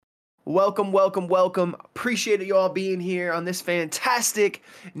Welcome, welcome, welcome. Appreciate you all being here on this fantastic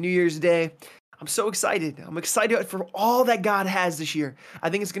New Year's Day. I'm so excited. I'm excited for all that God has this year. I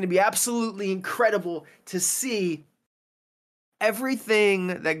think it's going to be absolutely incredible to see everything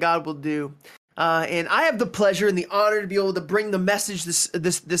that God will do. And I have the pleasure and the honor to be able to bring the message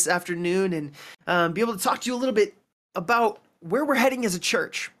this afternoon and be able to talk to you a little bit about where we're heading as a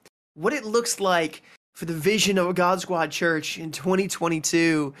church, what it looks like for the vision of a God Squad church in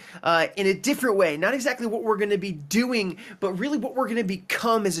 2022 in a different way. Not exactly what we're going to be doing, but really what we're going to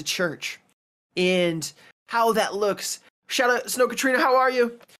become as a church and how that looks. Shout out Snow Katrina, how are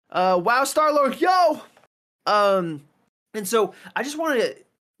you? Wow, Starlord, yo! And so I just wanted to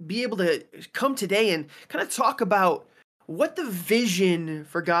be able to come today and kind of talk about what the vision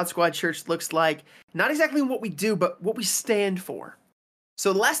for God Squad Church looks like. Not exactly what we do, but what we stand for.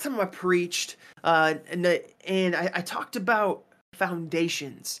 So the last time I preached, and I talked about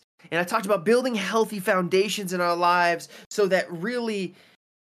foundations, and I talked about building healthy foundations in our lives so that really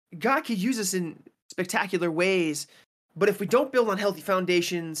God could use us in spectacular ways. But if we don't build on healthy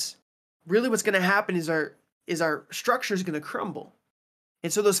foundations, really what's going to happen is our structure is going to crumble.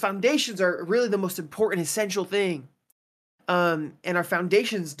 And so those foundations are really the most important, essential thing. And our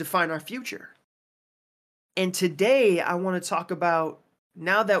foundations define our future. And today I want to talk about,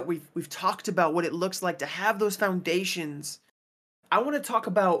 now that we've talked about what it looks like to have those foundations, I want to talk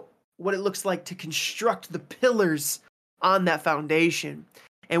about what it looks like to construct the pillars on that foundation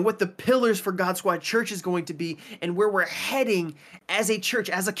and what the pillars for God Squad Church is going to be and where we're heading as a church,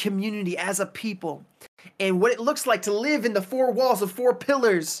 as a community, as a people, and what it looks like to live in the four walls of four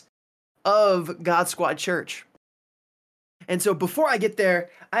pillars of God Squad Church. And so before I get there,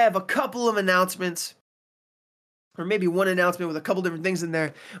 I have a couple of announcements, or maybe one announcement with a couple different things in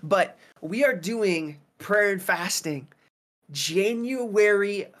there, but we are doing prayer and fasting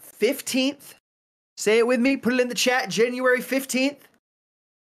January 15th. Say it with me, put it in the chat. January 15th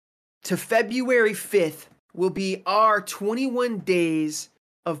to February 5th will be our 21 days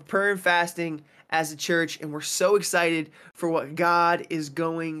of prayer and fasting as a church, and we're so excited for what God is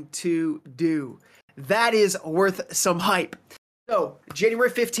going to do. That is worth some hype. So, January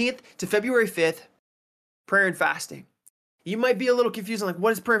 15th to February 5th, prayer and fasting. You might be a little confused, like,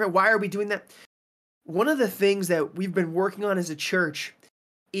 what is prayer? Why are we doing that? One of the things that we've been working on as a church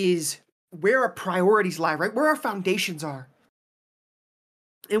is where our priorities lie, right? Where our foundations are.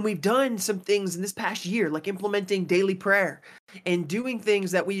 And we've done some things in this past year, like implementing daily prayer and doing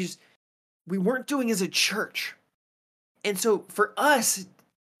things that we weren't doing as a church. And so for us,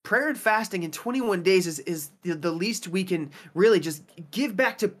 prayer and fasting in 21 days is the least we can really just give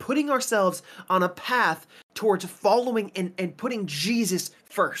back to putting ourselves on a path towards following and putting Jesus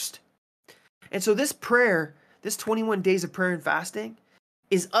first. And so this prayer, this 21 days of prayer and fasting,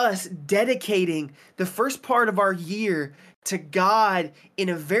 is us dedicating the first part of our year to God in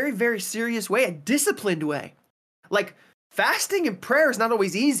a very, very serious way, a disciplined way. Like, fasting and prayer is not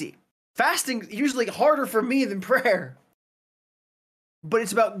always easy. Fasting is usually harder for me than prayer. But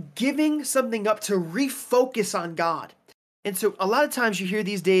it's about giving something up to refocus on God. And so a lot of times you hear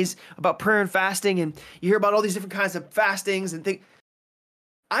these days about prayer and fasting, and you hear about all these different kinds of fastings and things.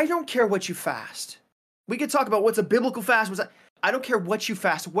 I don't care what you fast. We could talk about what's a biblical fast. I don't care what you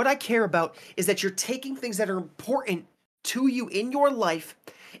fast. What I care about is that you're taking things that are important to you in your life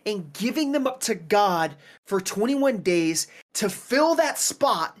and giving them up to God for 21 days to fill that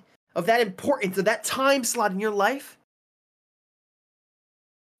spot of that importance, of that time slot in your life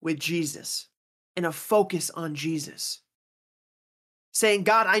with Jesus and a focus on Jesus. Saying,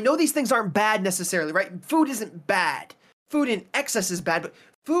 God, I know these things aren't bad necessarily, right? Food isn't bad. Food in excess is bad, but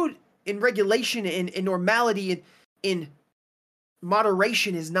food in regulation, in normality, in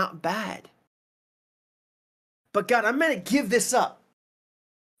moderation is not bad. But God, I'm going to give this up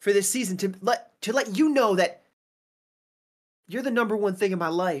for this season to let you know that you're the number one thing in my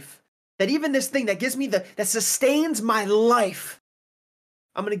life. That even this thing that gives me that sustains my life,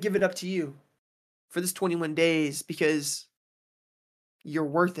 I'm going to give it up to you for this 21 days because you're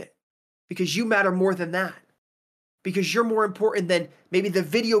worth it. Because you matter more than that. Because you're more important than maybe the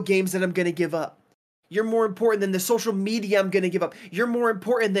video games that I'm going to give up. You're more important than the social media I'm going to give up. You're more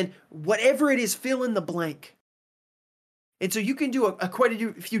important than whatever it is, fill in the blank. And so you can do quite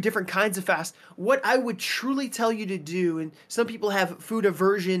a few different kinds of fasts. What I would truly tell you to do, and some people have food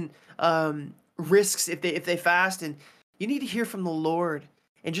aversion risks if they fast, and you need to hear from the Lord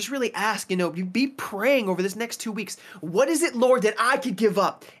and just really ask, be praying over this next 2 weeks. What is it, Lord, that I could give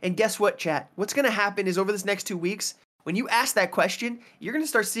up? And guess what, chat? What's going to happen is over this next 2 weeks, when you ask that question, you're going to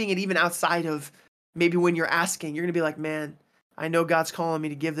start seeing it even outside of maybe when you're asking. You're going to be like, man, I know God's calling me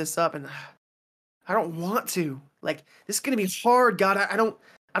to give this up, and I don't want to. Like, this is going to be hard, God. I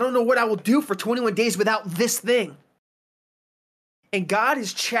don't know what I will do for 21 days without this thing. And God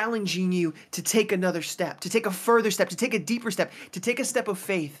is challenging you to take another step, to take a further step, to take a deeper step, to take a step of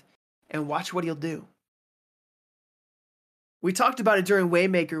faith, and watch what he'll do. We talked about it during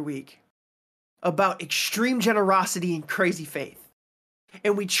Waymaker Week, about extreme generosity and crazy faith.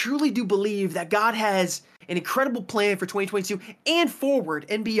 And we truly do believe that God has an incredible plan for 2022 and forward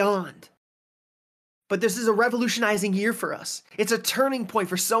and beyond. But this is a revolutionizing year for us. It's a turning point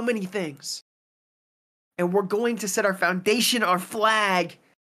for so many things. And we're going to set our foundation, our flag,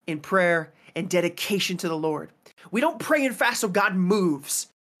 in prayer and dedication to the Lord. We don't pray and fast so God moves.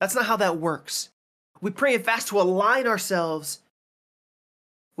 That's not how that works. We pray and fast to align ourselves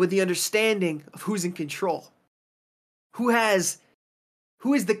with the understanding of who's in control. Who is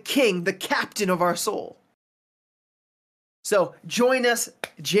the king, the captain of our soul. So join us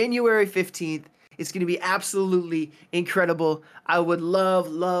January 15th. It's going to be absolutely incredible. I would love,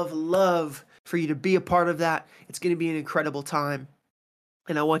 love, love for you to be a part of that. It's going to be an incredible time.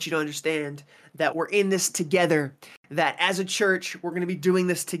 And I want you to understand that we're in this together, that as a church, we're going to be doing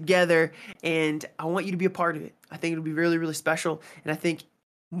this together. And I want you to be a part of it. I think it'll be really, really special. And I think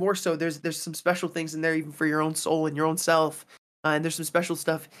more so, there's some special things in there even for your own soul and your own self. And there's some special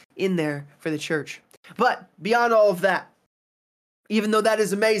stuff in there for the church. But beyond all of that, even though that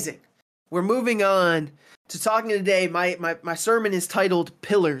is amazing, we're moving on to talking today. My sermon is titled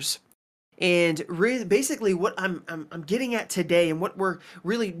Pillars. And basically what I'm getting at today and what we're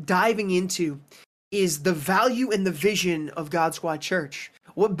really diving into is the value and the vision of God Squad Church.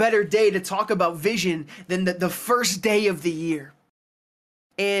 What better day to talk about vision than the first day of the year?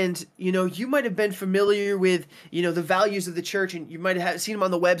 And, you might have been familiar with, the values of the church, and you might have seen them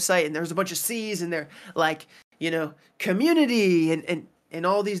on the website, and there's a bunch of C's, and they're like, community and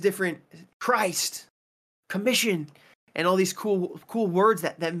all these different Christ, commission, and all these cool words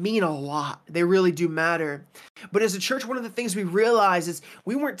that mean a lot. They really do matter. But as a church, one of the things we realized is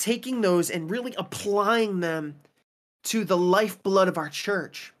we weren't taking those and really applying them to the lifeblood of our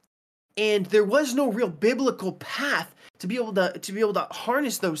church. And there was no real biblical path to be able to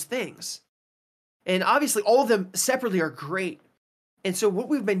harness those things. And obviously all of them separately are great. And so what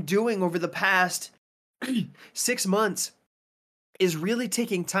we've been doing over the past 6 months is really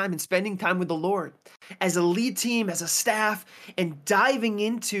taking time and spending time with the Lord as a lead team, as a staff, and diving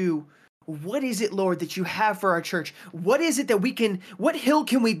into what is it, Lord, that you have for our church? What is it that what hill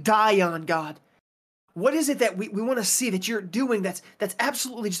can we die on, God? What is it that we want to see that you're doing that's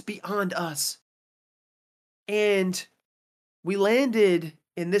absolutely just beyond us? And we landed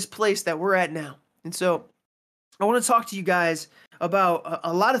in this place that we're at now. And so I want to talk to you guys about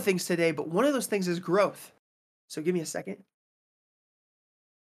a lot of things today, but one of those things is growth. So give me a second.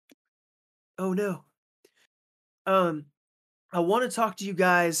 Oh no. I want to talk to you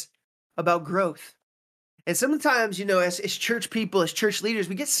guys about growth. And sometimes, as church people, as church leaders,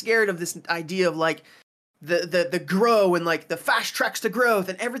 we get scared of this idea of like the grow and like the fast tracks to growth,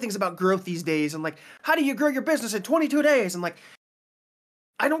 and everything's about growth these days. And like, how do you grow your business in 22 days? And like,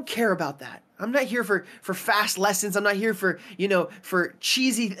 I don't care about that. I'm not here for fast lessons. I'm not here for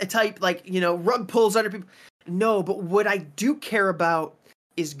cheesy type, rug pulls under people. No, but what I do care about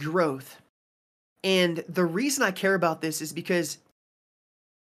is growth. And the reason I care about this is because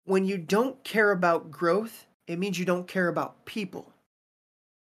when you don't care about growth, it means you don't care about people.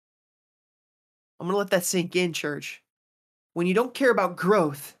 I'm going to let that sink in, church. When you don't care about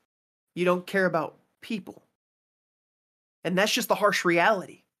growth, you don't care about people. And that's just the harsh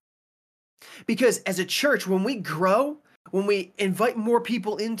reality. Because as a church, when we grow, when we invite more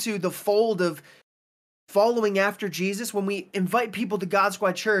people into the fold of following after Jesus, when we invite people to God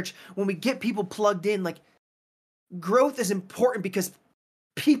Squad Church, when we get people plugged in, like, growth is important because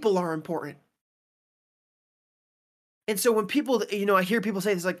people are important. And so when people, I hear people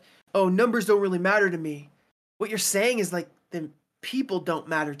say this, like, oh, numbers don't really matter to me. What you're saying is like, then people don't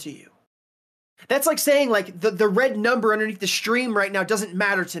matter to you. That's like saying like the red number underneath the stream right now doesn't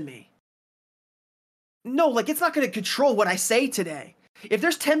matter to me. No, like it's not going to control what I say today. If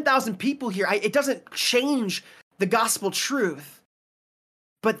there's 10,000 people here, it doesn't change the gospel truth.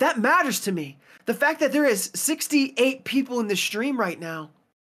 But that matters to me. The fact that there is 68 people in the stream right now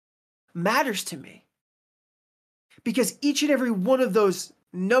matters to me. Because each and every one of those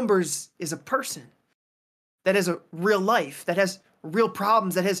numbers is a person that has a real life, that has real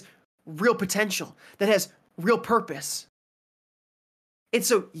problems, that has real potential, that has real purpose. And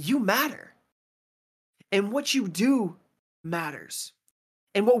so you matter. And what you do matters.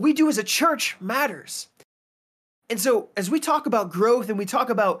 And what we do as a church matters. And so as we talk about growth and we talk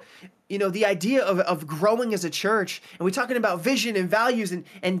about, the idea of growing as a church, and we're talking about vision and values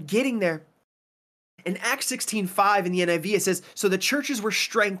and getting there, in Acts 16:5 in the NIV, it says, so the churches were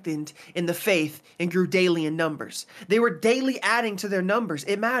strengthened in the faith and grew daily in numbers. They were daily adding to their numbers.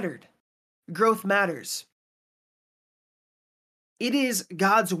 It mattered. Growth matters. It is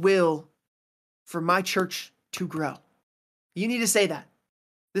God's will for my church to grow. You need to say that.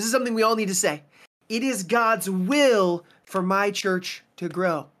 This is something we all need to say. It is God's will for my church to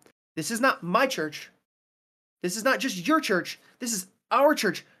grow. This is not my church. This is not just your church. This is our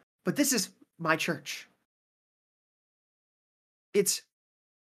church. But this is my church. It's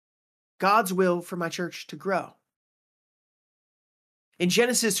God's will for my church to grow. In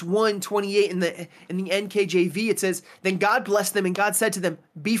Genesis 1:28 in the NKJV, it says, then God blessed them and God said to them,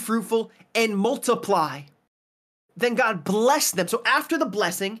 be fruitful and multiply. Then God blessed them. So after the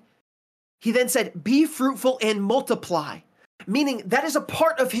blessing, he then said, be fruitful and multiply. Meaning that is a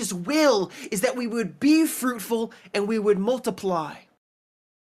part of his will, is that we would be fruitful and we would multiply.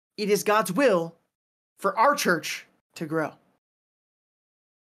 It is God's will for our church to grow.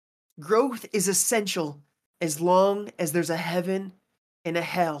 Growth is essential as long as there's a heaven and a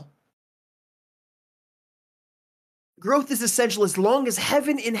hell. Growth is essential as long as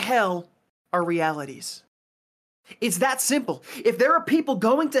heaven and hell are realities. It's that simple. If there are people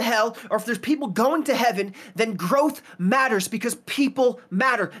going to hell or if there's people going to heaven, then growth matters because people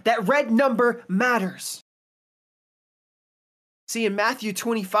matter. That red number matters. See, in Matthew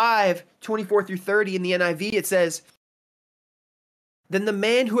 25:24-30 in the NIV, it says, then the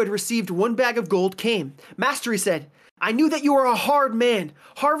man who had received 1 bag of gold came. Master, he said, I knew that you are a hard man,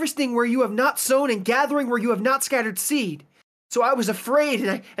 harvesting where you have not sown and gathering where you have not scattered seed. So I was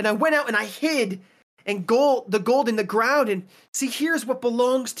afraid and I went out and I hid the gold in the ground, and see, here's what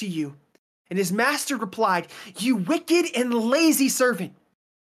belongs to you. And his master replied, you wicked and lazy servant.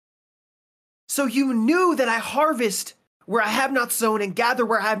 So you knew that I harvest where I have not sown and gather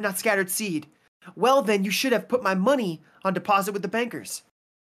where I have not scattered seed. Well, then you should have put my money on deposit with the bankers,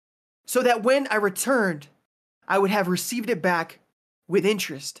 so that when I returned, I would have received it back with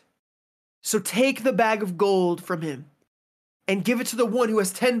interest. So take the bag of gold from him and give it to the one who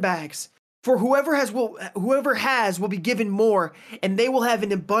has 10 bags. For whoever has will be given more, and they will have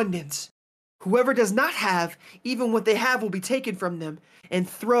in abundance. Whoever does not have, even what they have will be taken from them, and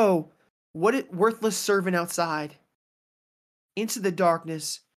throw worthless servant outside into the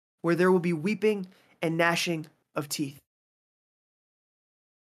darkness, where there will be weeping and gnashing of teeth.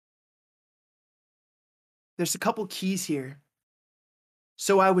 There's a couple keys here.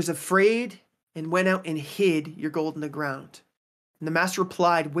 So I was afraid and went out and hid your gold in the ground. And the master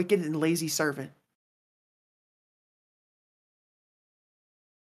replied, wicked and lazy servant.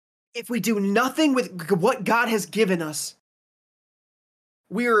 If we do nothing with what God has given us,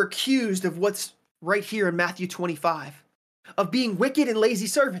 we are accused of what's right here in Matthew 25, of being wicked and lazy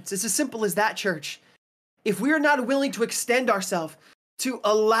servants. It's as simple as that, church. If we are not willing to extend ourselves, to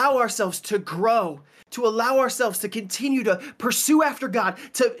allow ourselves to grow, to allow ourselves to continue to pursue after God,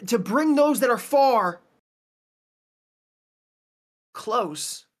 to bring those that are far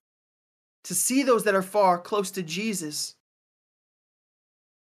close, to see those that are far close to Jesus,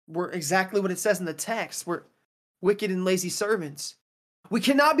 we're exactly what it says in the text. We're wicked and lazy servants. We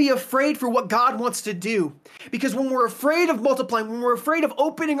cannot be afraid for what God wants to do, because when we're afraid of multiplying, when we're afraid of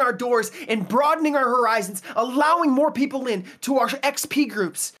opening our doors and broadening our horizons, allowing more people in to our XP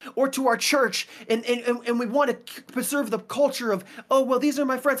groups or to our church, and we want to preserve the culture of, oh, well, these are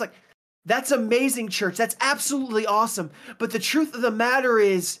my friends. Like, that's amazing, church. That's absolutely awesome. But the truth of the matter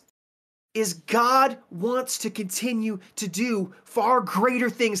is God wants to continue to do far greater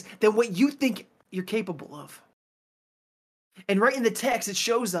things than what you think you're capable of. And right in the text, it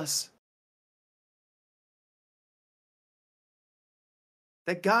shows us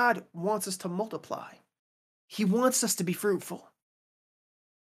that God wants us to multiply. He wants us to be fruitful.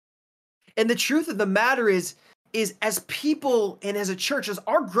 And the truth of the matter is as people and as a church, as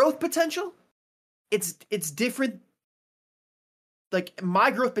our growth potential, it's different. Like,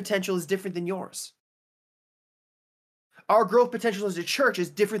 my growth potential is different than yours. Our growth potential as a church is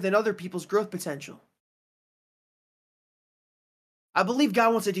different than other people's growth potential. I believe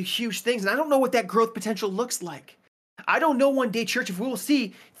God wants to do huge things, and I don't know what that growth potential looks like. I don't know one day, church, if we will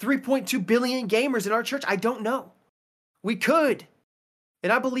see 3.2 billion gamers in our church. I don't know. We could.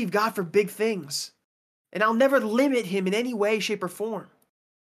 And I believe God for big things. And I'll never limit him in any way, shape, or form.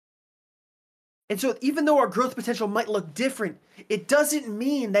 And so even though our growth potential might look different, it doesn't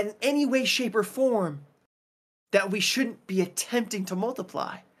mean that in any way, shape, or form that we shouldn't be attempting to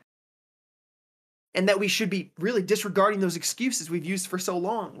multiply. and that we should be really disregarding those excuses we've used for so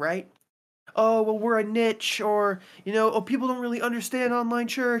long, right? Oh, well, we're a niche, or, oh, people don't really understand online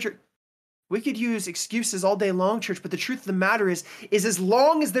church. Or we could use excuses all day long, church, but the truth of the matter is as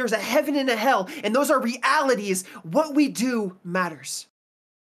long as there's a heaven and a hell, and those are realities, what we do matters.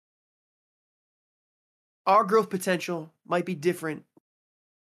 Our growth potential might be different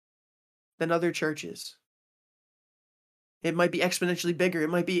than other churches. It might be exponentially bigger. It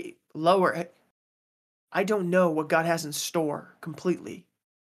might be lower. I don't know what God has in store completely.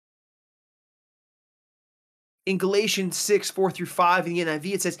 In Galatians 6:4-5 in the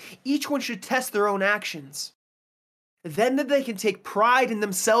NIV, it says, each one should test their own actions. Then that they can take pride in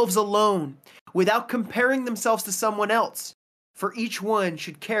themselves alone without comparing themselves to someone else, for each one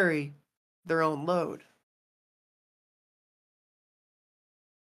should carry their own load.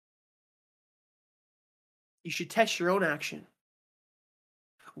 You should test your own action.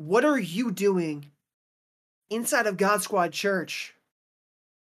 What are you doing inside of God Squad Church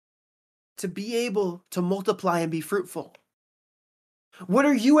to be able to multiply and be fruitful? What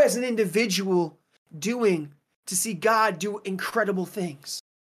are you as an individual doing to see God do incredible things?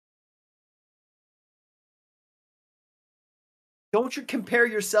 Don't you compare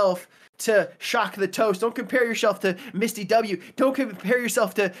yourself to Shock the Toast. Don't compare yourself to Misty W. Don't compare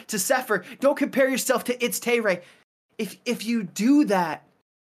yourself to Sefer. Don't compare yourself to It's Tay-Ray. If you do that,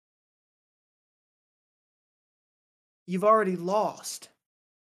 you've already lost.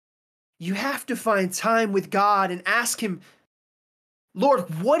 You have to find time with God and ask Him, Lord,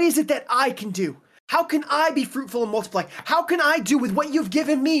 what is it that I can do? How can I be fruitful and multiply? How can I do with what you've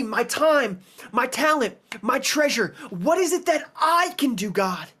given me, my time, my talent, my treasure? What is it that I can do,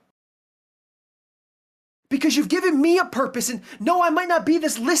 God? Because you've given me a purpose, and no, I might not be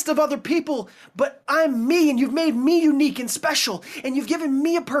this list of other people, but I'm me, and you've made me unique and special, and you've given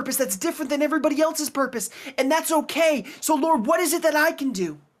me a purpose that's different than everybody else's purpose, and that's okay. So Lord, what is it that I can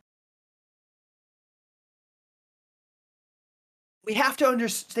do? We have to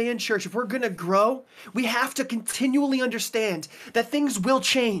understand, church, if we're going to grow, we have to continually understand that things will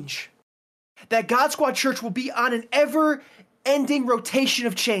change. That God Squad Church will be on an ever-ending rotation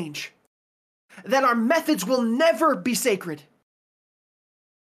of change. That our methods will never be sacred.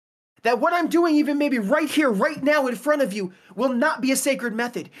 That what I'm doing, even maybe right here, right now in front of you, will not be a sacred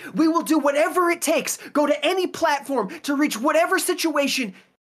method. We will do whatever it takes, go to any platform to reach whatever situation,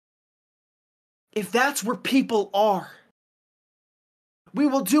 if that's where people are. We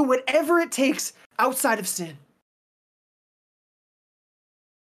will do whatever it takes outside of sin.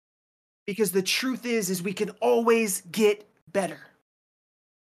 Because the truth is we can always get better.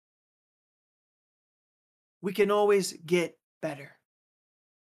 We can always get better.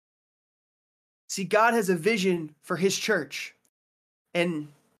 See, God has a vision for His church. And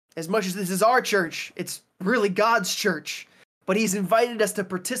as much as this is our church, it's really God's church. But He's invited us to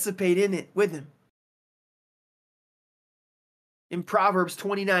participate in it with Him. In Proverbs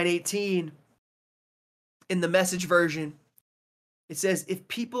 29:18, in the Message version, it says, if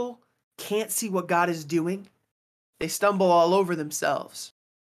people can't see what God is doing, they stumble all over themselves.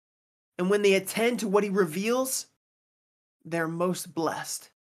 And when they attend to what He reveals, they're most blessed.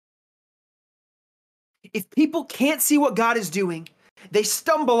 If people can't see what God is doing, they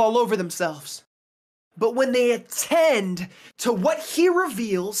stumble all over themselves. But when they attend to what He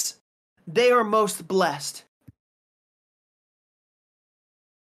reveals, they are most blessed.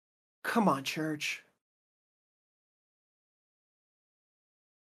 Come on, church.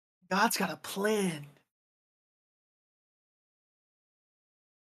 God's got a plan.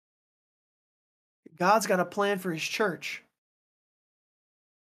 God's got a plan for His church.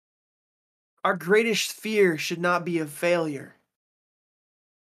 Our greatest fear should not be of failure,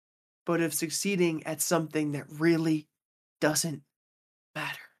 but of succeeding at something that really doesn't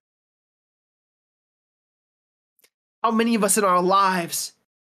matter. How many of us in our lives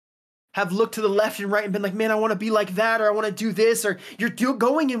have looked to the left and right and been like, man, I want to be like that, or I want to do this, or you're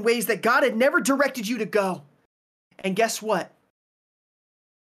going in ways that God had never directed you to go. And guess what?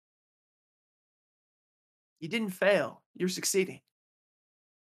 You didn't fail. You're succeeding.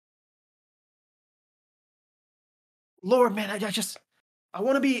 Lord, man, I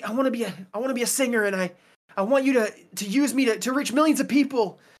want to be a singer, and I want you to use me to reach millions of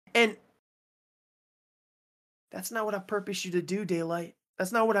people. And that's not what I've purposed you to do, Daylight.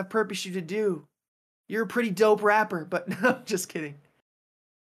 That's not what I've purposed you to do. You're a pretty dope rapper, but no, I'm just kidding.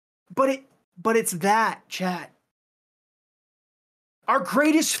 But it's that, chat. Our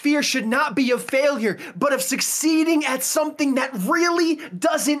greatest fear should not be of failure, but of succeeding at something that really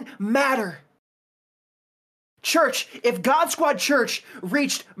doesn't matter. Church, if God Squad Church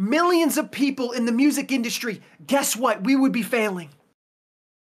reached millions of people in the music industry, guess what? We would be failing.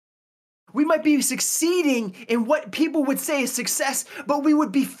 We might be succeeding in what people would say is success, but we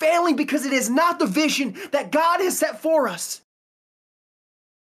would be failing because it is not the vision that God has set for us.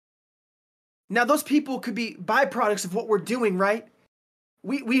 Now, those people could be byproducts of what we're doing, right?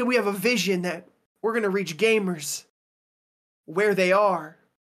 We have a vision that we're going to reach gamers where they are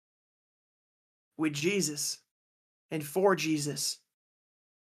with Jesus and for Jesus.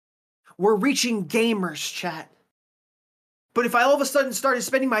 We're reaching gamers, chat. But if I all of a sudden started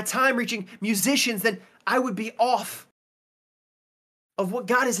spending my time reaching musicians, then I would be off of what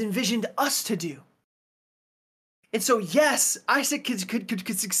God has envisioned us to do. And so, yes, Isaac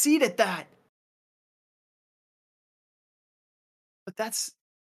could succeed at that. But that's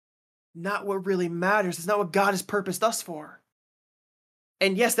not what really matters. It's not what God has purposed us for.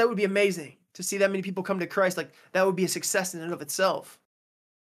 And yes, that would be amazing to see that many people come to Christ. Like, that would be a success in and of itself.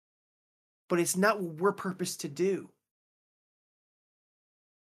 But it's not what we're purposed to do.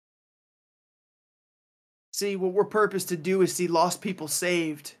 See, what we're purposed to do is see lost people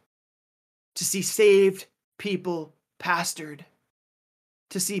saved, to see saved people pastored,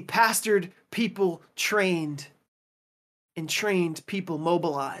 to see pastored people trained, and trained people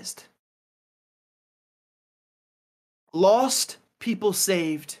mobilized. Lost people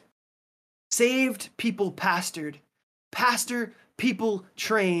saved, saved people pastored, pastor people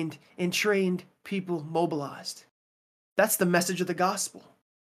trained, and trained people mobilized. That's the message of the gospel.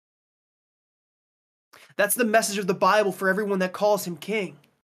 That's the message of the Bible for everyone that calls him king.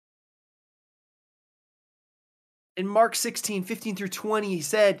 In Mark 16, 15 through 20, he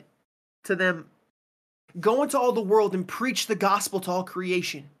said to them, "Go into all the world and preach the gospel to all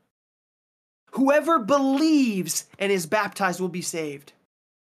creation. Whoever believes and is baptized will be saved.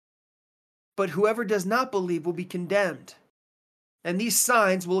 But whoever does not believe will be condemned. And these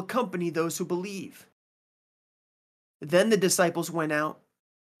signs will accompany those who believe." Then the disciples went out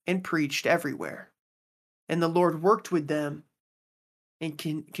and preached everywhere. And the Lord worked with them and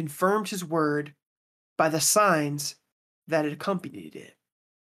confirmed his word by the signs that had accompanied it.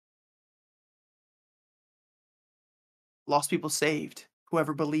 Lost people saved,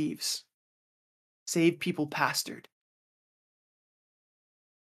 whoever believes. Saved people pastored.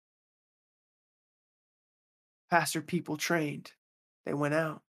 Pastored people trained. They went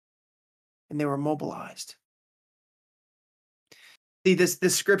out and they were mobilized. See, this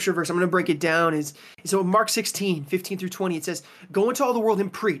scripture verse, I'm going to break it down. So Mark 16, 15 through 20, it says, "Go into all the world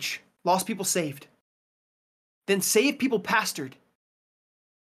and preach." Lost people saved. Then saved people pastored.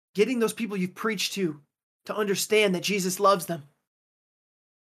 Getting those people you've preached to understand that Jesus loves them.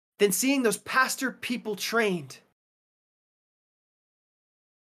 Then seeing those pastor people trained.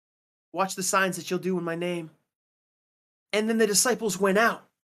 Watch the signs that you'll do in my name. And then the disciples went out.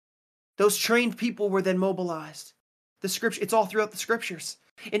 Those trained people were then mobilized. The scripture, it's all throughout the scriptures.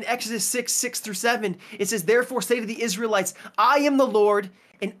 In Exodus 6, 6 through 7, it says, "Therefore say to the Israelites, I am the Lord,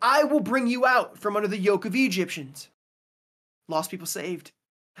 and I will bring you out from under the yoke of the Egyptians." Lost people saved.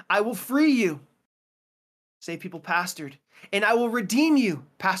 "I will free you." Saved people pastored. "And I will redeem you,"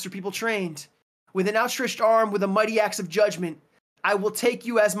 pastor people trained. "With an outstretched arm, with a mighty axe of judgment, I will take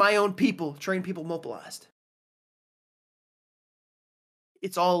you as my own people," trained people mobilized.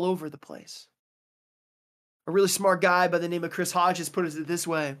 It's all over the place. A really smart guy by the name of Chris Hodges put it this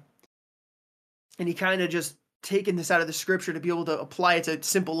way. And he kind of just taken this out of the scripture to be able to apply it to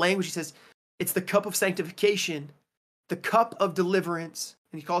simple language. He says, it's the cup of sanctification, the cup of deliverance,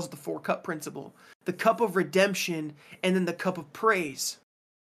 and he calls it the 4-cup principle, the cup of redemption, and then the cup of praise.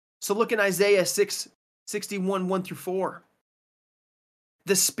 So look in Isaiah 6:61, 1 through 4.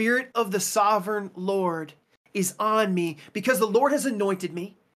 "The Spirit of the sovereign Lord is on me, because the Lord has anointed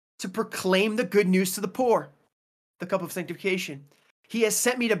me to proclaim the good news to the poor," the cup of sanctification. "He has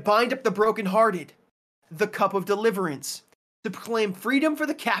sent me to bind up the brokenhearted," the cup of deliverance, "to proclaim freedom for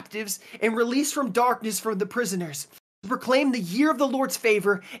the captives and release from darkness for the prisoners, to proclaim the year of the Lord's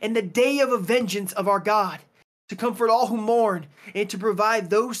favor and the day of vengeance of our God, to comfort all who mourn and to provide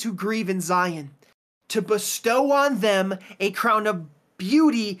those who grieve in Zion, to bestow on them a crown of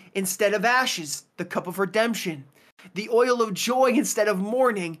beauty instead of ashes," the cup of redemption, "the oil of joy instead of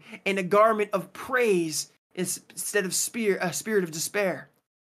mourning, and a garment of praise instead of a spirit of despair.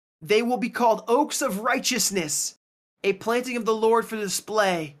 They will be called oaks of righteousness, a planting of the Lord for the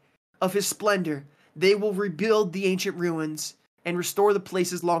display of his splendor. They will rebuild the ancient ruins and restore the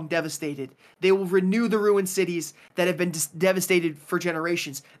places long devastated. They will renew the ruined cities that have been devastated for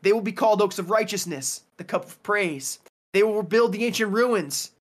generations. They will be called oaks of righteousness," the cup of praise. "They will rebuild the ancient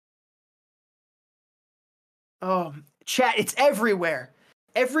ruins Oh, chat, it's everywhere.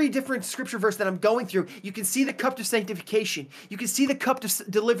 Every different scripture verse that I'm going through, you can see the cup of sanctification. You can see the cup of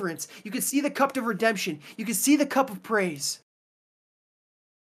deliverance. You can see the cup of redemption. You can see the cup of praise.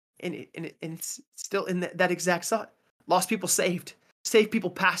 And it's still in that exact thought. Lost people saved. Saved people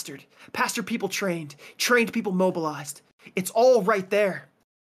pastored. Pastored people trained. Trained people mobilized. It's all right there.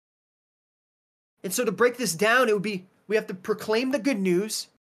 And so to break this down, it would be, we have to proclaim the good news.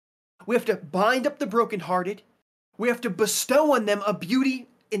 We have to bind up the brokenhearted. We have to bestow on them a beauty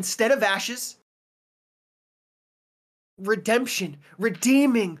instead of ashes. Redemption,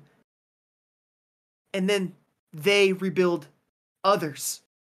 redeeming. And then they rebuild others.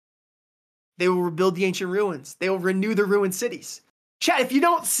 They will rebuild the ancient ruins. They will renew the ruined cities. Chat, if you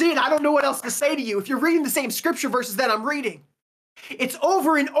don't see it, I don't know what else to say to you. If you're reading the same scripture verses that I'm reading, it's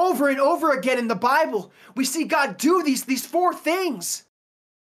over and over and over again in the Bible. We see God do these four things.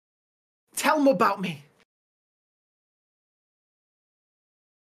 Tell them about me.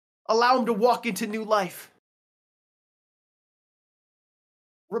 Allow them to walk into new life.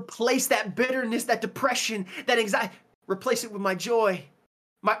 Replace that bitterness, that depression, that anxiety. Replace it with my joy.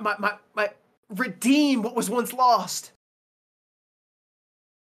 My redeem what was once lost.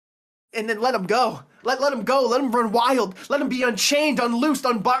 And then let them go. Let them go. Let them run wild. Let them be unchained, unloosed,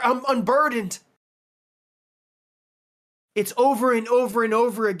 unburdened. It's over and over and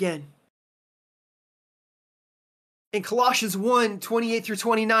over again. In Colossians 1:28 through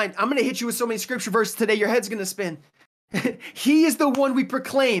 29, I'm going to hit you with so many scripture verses today, your head's going to spin. He is the one we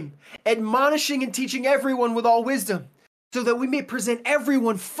proclaim, admonishing and teaching everyone with all wisdom, so that we may present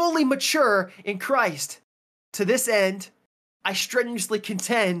everyone fully mature in Christ. To this end, I strenuously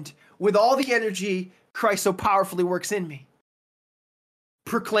contend with all the energy Christ so powerfully works in me.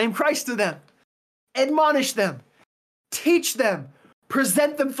 Proclaim Christ to them, admonish them, teach them,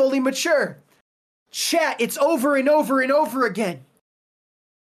 present them fully mature. Chat, it's over and over and over again.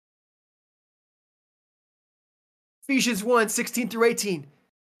 Ephesians 1:16 through 18.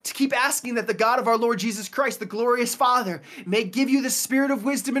 To keep asking that the God of our Lord Jesus Christ, the glorious Father, may give you the spirit of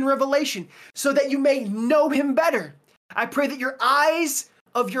wisdom and revelation, so that you may know him better. I pray that your eyes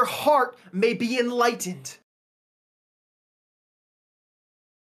of your heart may be enlightened,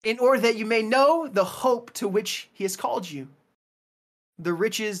 in order that you may know the hope to which he has called you, the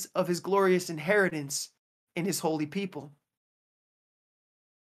riches of his glorious inheritance in his holy people.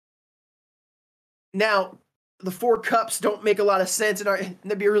 Now, the four cups don't make a lot of sense, and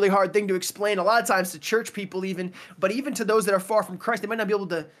that'd be a really hard thing to explain a lot of times to church people even, but even to those that are far from Christ, they might not be able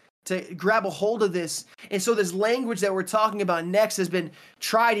to grab a hold of this. And so this language that we're talking about next has been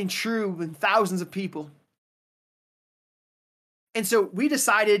tried and true with thousands of people. And so we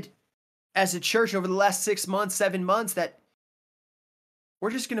decided as a church over the last 6 months, 7 months, that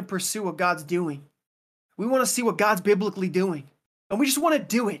we're just going to pursue what God's doing. We want to see what God's biblically doing, and we just want to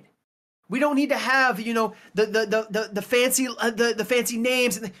do it. We don't need to have, the fancy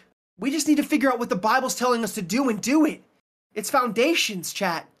names. We just need to figure out what the Bible's telling us to do and do it. It's foundations,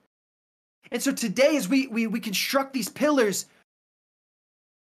 chat. And so today, as we construct these pillars,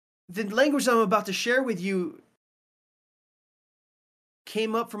 the language I'm about to share with you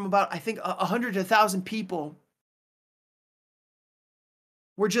came up from about, I think, 100 to 1,000 people.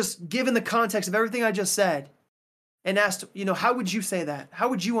 We're just given the context of everything I just said and asked, how would you say that? How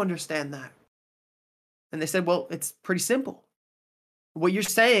would you understand that? And they said, well, it's pretty simple. What you're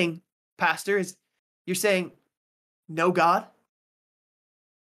saying, Pastor, is you're saying, know God.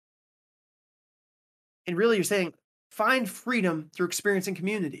 And really you're saying, find freedom through experiencing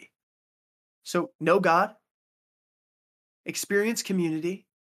community. So know God, experience community,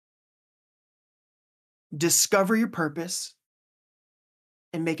 discover your purpose,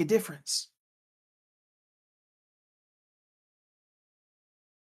 and make a difference.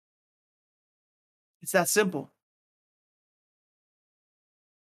 It's that simple.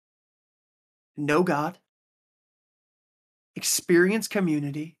 Know God, experience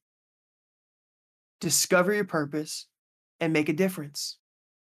community, discover your purpose, and make a difference.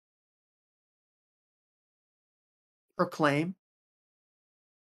 Proclaim.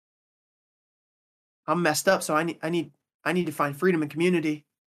 I'm messed up, so I need to find freedom and community.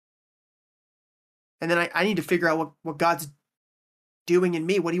 And then I need to figure out what God's doing in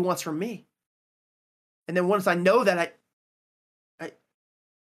me, what he wants from me. And then once I know that,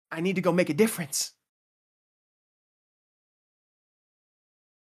 I need to go make a difference.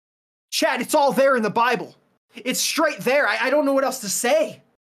 Chad, it's all there in the Bible. It's straight there. I don't know what else to say.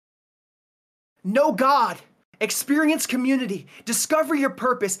 Know God, experience community, discover your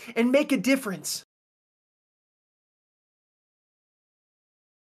purpose, and make a difference.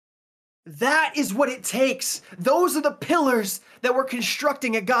 That is what it takes. Those are the pillars that we're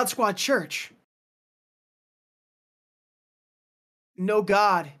constructing at God Squad Church. Know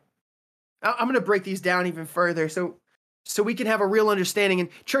God. I'm going to break these down even further so we can have a real understanding. And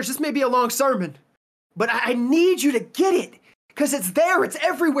church, this may be a long sermon, but I need you to get it because it's there. It's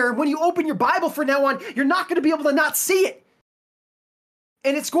everywhere. And when you open your Bible from now on, you're not going to be able to not see it.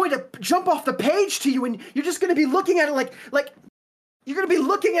 And it's going to jump off the page to you, and you're just going to be looking at it like you're going to be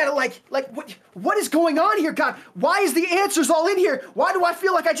looking at it like what is going on here, God? Why is the answers all in here? Why do I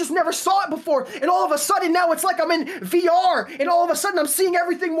feel like I just never saw it before? And all of a sudden now it's like I'm in VR, and all of a sudden I'm seeing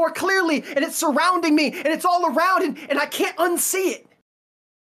everything more clearly, and it's surrounding me, and it's all around, and I can't unsee it.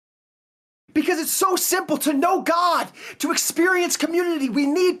 Because it's so simple to know God, to experience community. We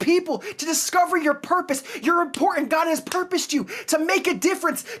need people to discover your purpose. You're important. God has purposed you to make a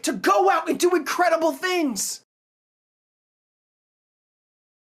difference, to go out and do incredible things.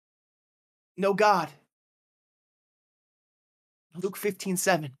 Know God. Luke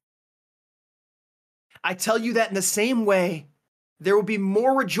 15:7. I tell you that in the same way, there will be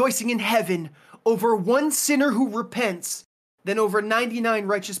more rejoicing in heaven over one sinner who repents than over 99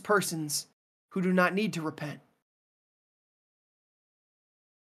 righteous persons who do not need to repent.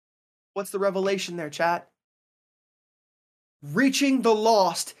 What's the revelation there, chat? Reaching the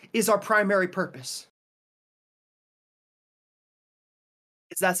lost is our primary purpose.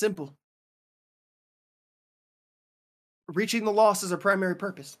 It's that simple. Reaching the lost is our primary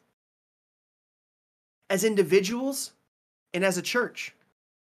purpose. As individuals and as a church.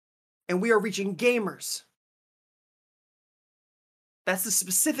 And we are reaching gamers. That's the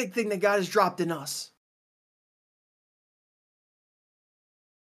specific thing that God has dropped in us.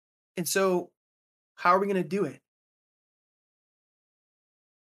 And so, how are we going to do it?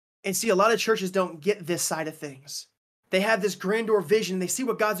 And see, a lot of churches don't get this side of things. They have this grandeur vision. They see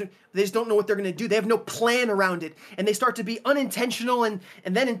what God's doing. They just don't know what they're going to do. They have no plan around it. And they start to be unintentional, and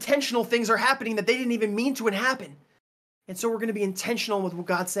then intentional things are happening that they didn't even mean to happen. And so we're going to be intentional with what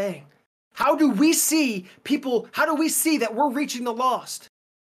God's saying. How do we see people? How do we see that we're reaching the lost?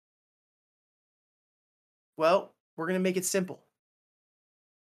 Well, we're going to make it simple.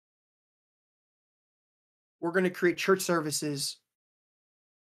 We're going to create church services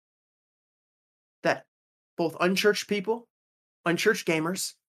that both unchurched people, unchurched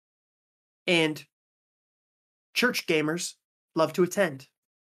gamers, and church gamers love to attend.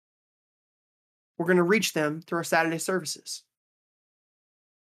 We're going to reach them through our Saturday services.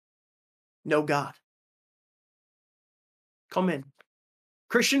 Know God. Come in.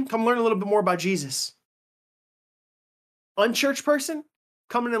 Christian, come learn a little bit more about Jesus. Unchurched person,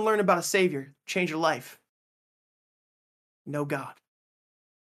 come in and learn about a Savior, change your life. Know God.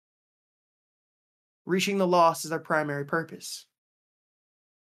 Reaching the lost is our primary purpose.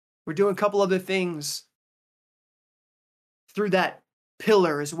 We're doing a couple other things through that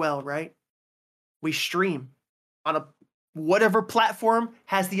pillar as well, right? We stream on whatever platform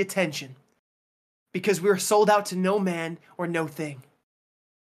has the attention. Because we're sold out to no man or no thing.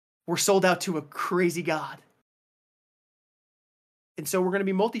 We're sold out to a crazy God. And so we're going to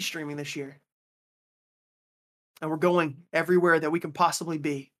be multi-streaming this year. And we're going everywhere that we can possibly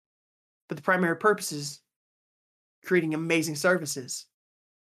be. But the primary purpose is creating amazing services.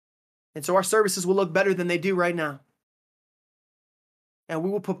 And so our services will look better than they do right now. And we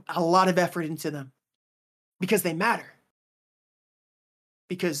will put a lot of effort into them. Because they matter.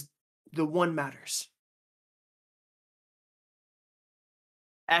 Because the one matters.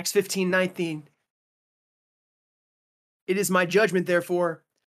 Acts 15:19. It is my judgment, therefore,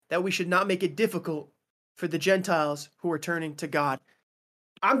 that we should not make it difficult for the Gentiles who are turning to God.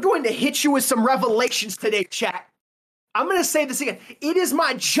 I'm going to hit you with some revelations today, chat. I'm going to say this again. It is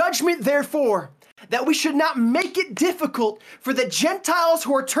my judgment, therefore, that we should not make it difficult for the Gentiles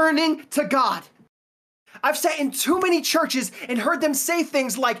who are turning to God. I've sat in too many churches and heard them say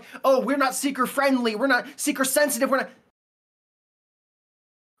things like, oh, we're not seeker friendly, we're not seeker sensitive, we're not.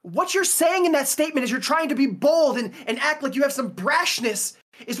 What you're saying in that statement is you're trying to be bold and act like you have some brashness.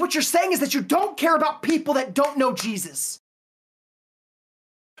 Is what you're saying is that you don't care about people that don't know Jesus.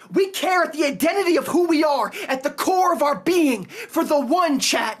 We care at the identity of who we are, at the core of our being, for the one,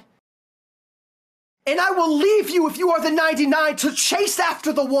 chat. And I will leave you, if you are the 99, to chase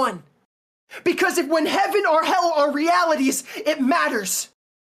after the one. Because if when heaven or hell are realities, it matters.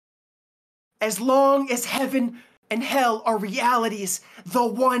 As long as heaven and hell are realities, the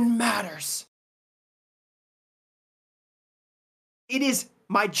one matters. It is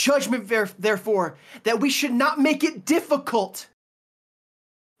my judgment, therefore, that we should not make it difficult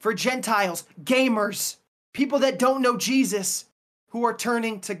for Gentiles, gamers, people that don't know Jesus, who are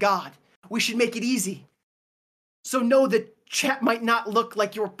turning to God. we should make it easy. So no, the chat might not look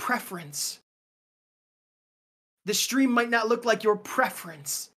like your preference. The stream might not look like your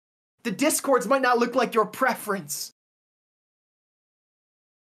preference. The Discords might not look like your preference.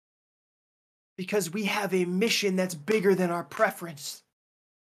 Because we have a mission that's bigger than our preference.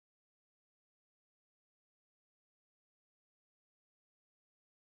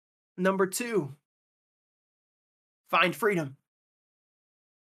 Number 2, find freedom.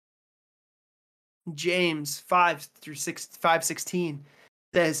 James 5:16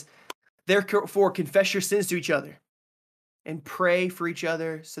 says, therefore confess your sins to each other and pray for each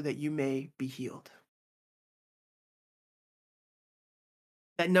other so that you may be healed.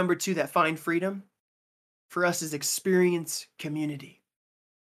 That number 2, that find freedom, for us is experience community.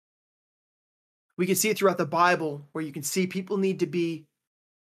 We can see it throughout the Bible where you can see people need to be,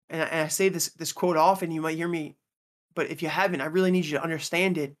 and I say this quote often, you might hear me, but if you haven't, I really need you to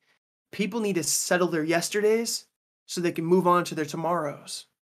understand it. People need to settle their yesterdays so they can move on to their tomorrows.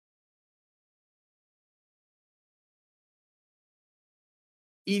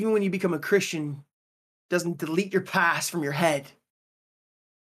 Even when you become a Christian, doesn't delete your past from your head.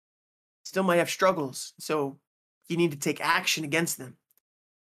 Still might have struggles, so you need to take action against them.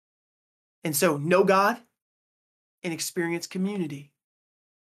 And so know God and experience community,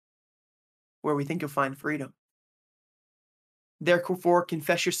 where we think you'll find freedom. Therefore,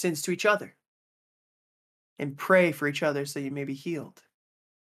 confess your sins to each other and pray for each other so you may be healed.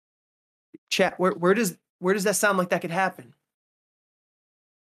 Chat, where does that sound like that could happen?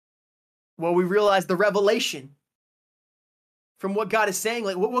 Well, we realize the revelation from what God is saying.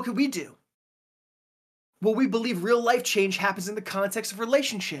 Like, what could we do? Well, we believe real life change happens in the context of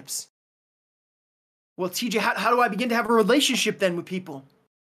relationships. Well, TJ, how do I begin to have a relationship then with people?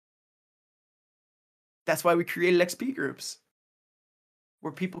 That's why we created XP groups,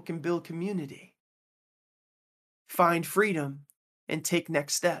 where people can build community, find freedom, and take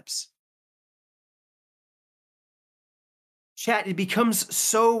next steps. Chat, it becomes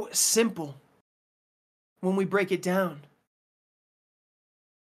so simple when we break it down.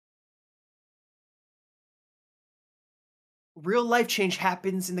 Real life change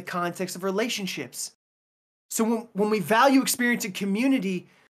happens in the context of relationships. So when we value experience and community,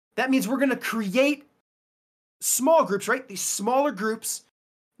 that means we're going to create small groups, right? These smaller groups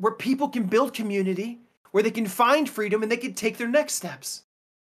where people can build community, where they can find freedom and they can take their next steps.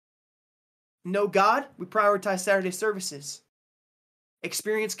 Know God, we prioritize Saturday services.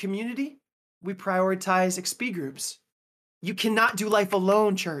 Experience community, we prioritize XP groups. You cannot do life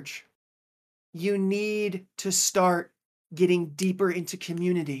alone, church. You need to start getting deeper into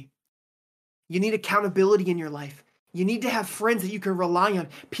community. You need accountability in your life. You need to have friends that you can rely on,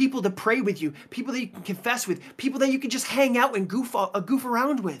 people to pray with you, people that you can confess with, people that you can just hang out and goof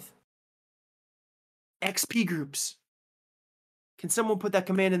around with. XP groups. Can someone put that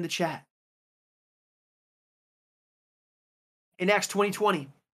command in the chat? In Acts 20:20,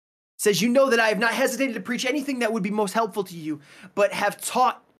 says, you know that I have not hesitated to preach anything that would be most helpful to you, but have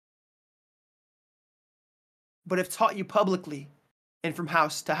taught you publicly and from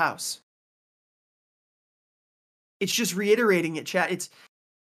house to house. It's just reiterating it, chat.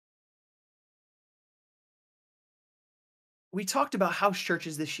 We talked about house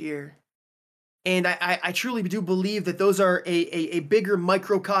churches this year, and I truly do believe that those are a bigger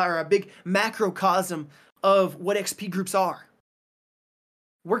or a big macrocosm of what XP groups are.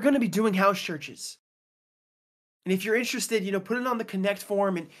 We're going to be doing house churches. And if you're interested, put it on the Connect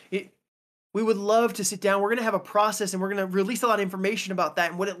form, and we would love to sit down. We're going to have a process, and we're going to release a lot of information about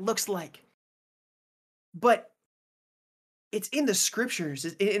that and what it looks like. But it's in the scriptures.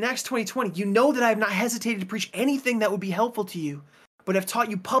 In Acts 20:20, you know that I have not hesitated to preach anything that would be helpful to you, but have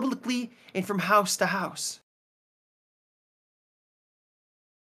taught you publicly and from house to house.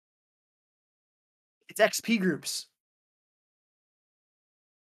 It's XP groups.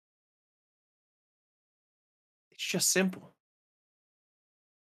 It's just simple.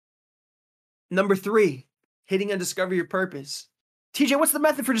 Number 3, hitting on discover your purpose. TJ, what's the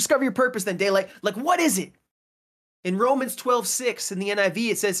method for discover your purpose then, Daylight? Like, what is it? In Romans 12:6 in the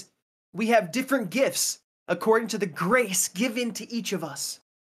NIV, it says, we have different gifts according to the grace given to each of us.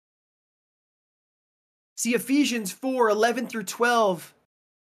 See, Ephesians 4:11 through 12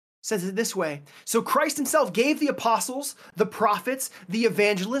 says it this way. So Christ himself gave the apostles, the prophets, the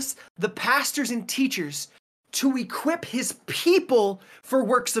evangelists, the pastors and teachers to equip his people for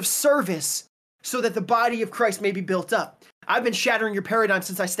works of service so that the body of Christ may be built up. I've been shattering your paradigm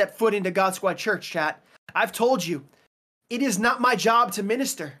since I stepped foot into God Squad Church, chat. I've told you, it is not my job to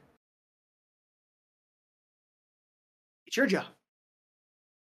minister. It's your job.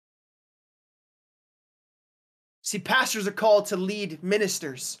 See, pastors are called to lead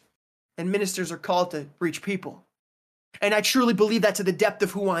ministers, and ministers are called to reach people. And I truly believe that to the depth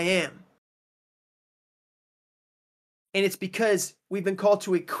of who I am. And it's because we've been called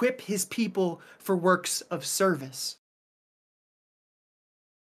to equip his people for works of service.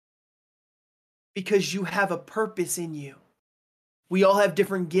 Because you have a purpose in you. We all have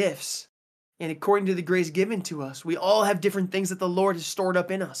different gifts. And according to the grace given to us, we all have different things that the Lord has stored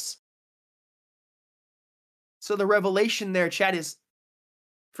up in us. So the revelation there, Chad, is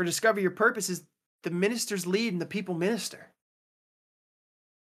for discover your purpose is the ministers lead and the people minister.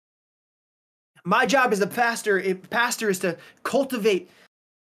 My job as a pastor is to cultivate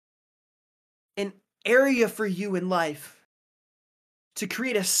an area for you in life, to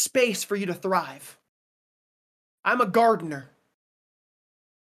create a space for you to thrive. I'm a gardener.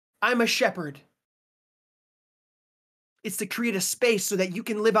 I'm a shepherd. It's to create a space so that you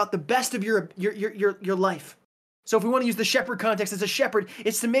can live out the best of your life. So if we want to use the shepherd context as a shepherd,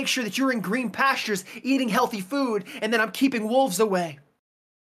 it's to make sure that you're in green pastures, eating healthy food, and that I'm keeping wolves away.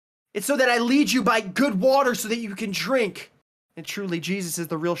 It's so that I lead you by good water so that you can drink. And truly, Jesus is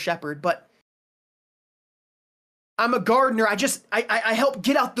the real shepherd. But I'm a gardener. I help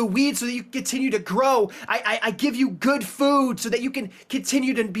get out the weeds so that you continue to grow. I give you good food so that you can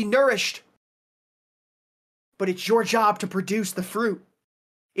continue to be nourished. But it's your job to produce the fruit.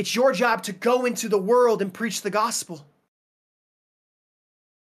 It's your job to go into the world and preach the gospel.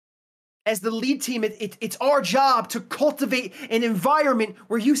 As the lead team, it's our job to cultivate an environment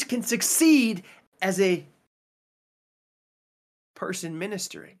where you can succeed as a person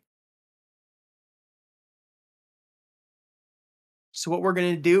ministering. So what we're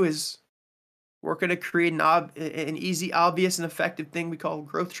going to do is we're going to create an easy, obvious, and effective thing we call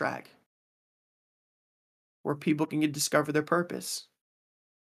growth track, where people can discover their purpose.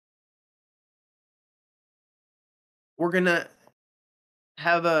 We're going to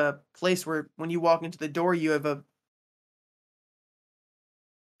have a place where when you walk into the door, you have a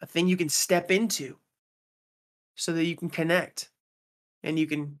thing you can step into so that you can connect and you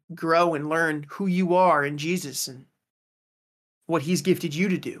can grow and learn who you are in Jesus and what he's gifted you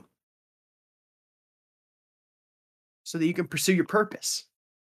to do so that you can pursue your purpose.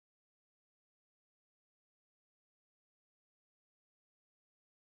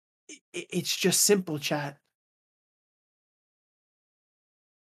 It's just simple, chat.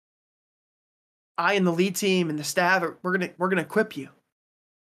 I and the lead team and the staff, we're gonna equip you.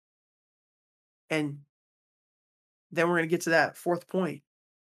 And then we're gonna get to that fourth point.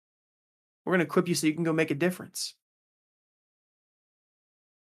 We're gonna equip you so you can go make a difference.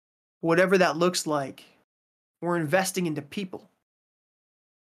 Whatever that looks like, we're investing into people.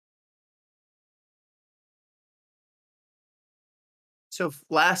 So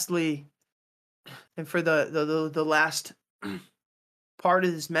lastly, and for the last part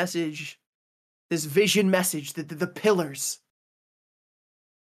of this message, this vision message, the pillars,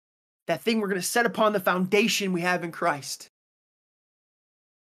 that thing we're going to set upon the foundation we have in Christ.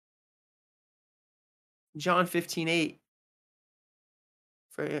 John 15:8,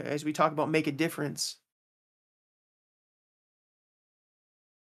 as we talk about make a difference.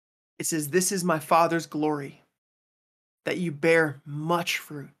 It says, "This is my Father's glory, that you bear much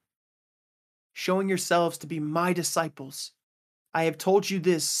fruit, showing yourselves to be my disciples. I have told you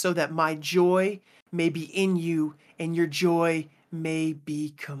this so that my joy may be in you and your joy may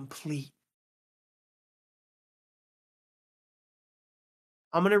be complete."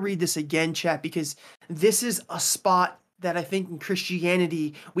 I'm going to read this again, chat, because this is a spot that I think in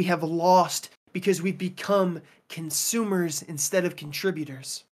Christianity we have lost because we've become consumers instead of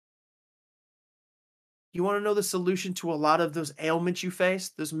contributors. You want to know the solution to a lot of those ailments you face,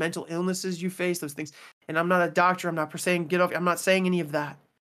 those mental illnesses you face, those things? And I'm not a doctor. I'm not saying get off. I'm not saying any of that.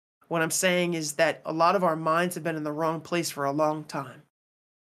 What I'm saying is that a lot of our minds have been in the wrong place for a long time.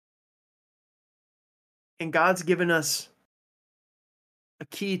 And God's given us a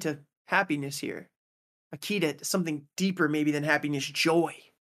key to happiness here, a key to something deeper maybe than happiness, joy. It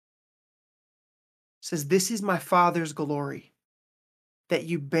says, "This is my Father's glory, that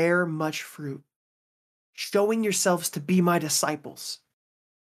you bear much fruit, showing yourselves to be my disciples.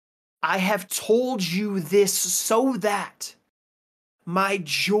 I have told you this so that my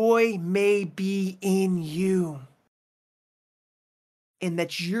joy may be in you, and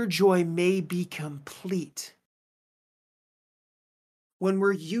that your joy may be complete." When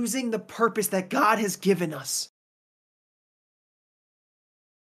we're using the purpose that God has given us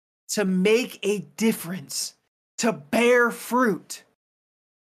to make a difference, to bear fruit,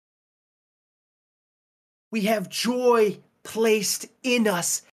 we have joy placed in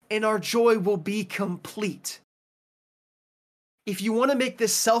us, and our joy will be complete. If you want to make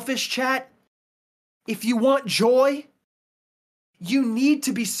this selfish chat, if you want joy, you need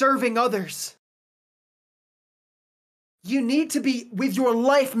to be serving others. You need to be, with your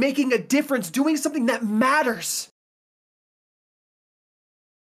life, making a difference, doing something that matters.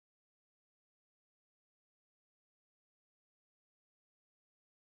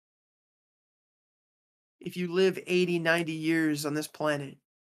 If you live 80, 90 years on this planet,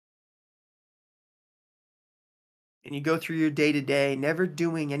 and you go through your day to day, never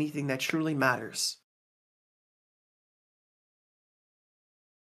doing anything that truly matters,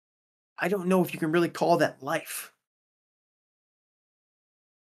 I don't know if you can really call that life.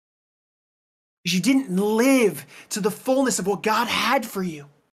 Because you didn't live to the fullness of what God had for you.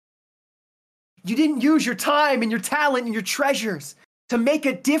 You didn't use your time and your talent and your treasures to make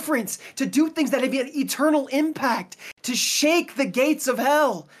a difference, to do things that have an eternal impact, to shake the gates of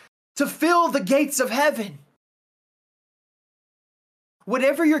hell, to fill the gates of heaven.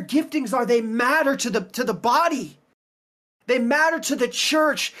 Whatever your giftings are, they matter to the body. They matter to the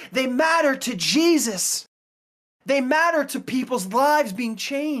church. They matter to Jesus. They matter to people's lives being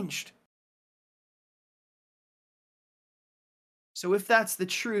changed. So if that's the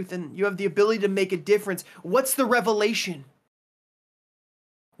truth and you have the ability to make a difference, what's the revelation?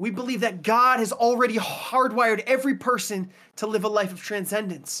 We believe that God has already hardwired every person to live a life of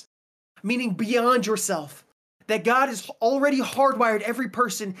transcendence, meaning beyond yourself. That God has already hardwired every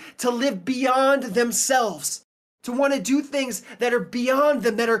person to live beyond themselves, to want to do things that are beyond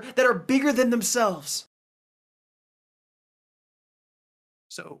them, that are bigger than themselves.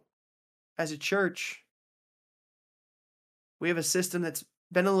 So, as a church, we have a system that's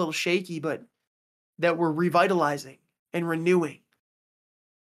been a little shaky, but that we're revitalizing and renewing.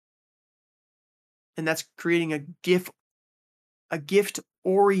 And that's creating a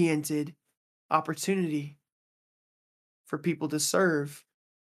gift-oriented opportunity for people to serve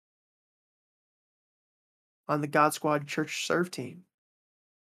on the God Squad Church Serve team.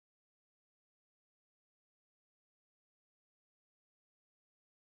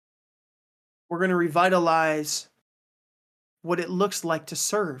 We're going to revitalize what it looks like to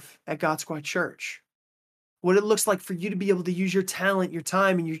serve at God Squad Church. What it looks like for you to be able to use your talent, your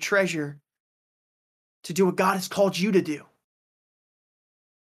time, and your treasure to do what God has called you to do.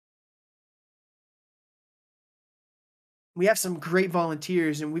 We have some great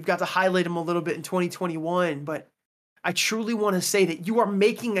volunteers, and we've got to highlight them a little bit in 2021, but I truly want to say that you are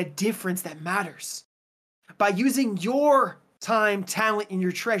making a difference that matters by using your time, talent, and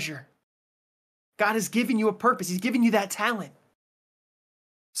your treasure. God has given you a purpose. He's given you that talent.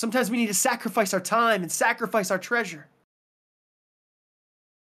 Sometimes we need to sacrifice our time and sacrifice our treasure.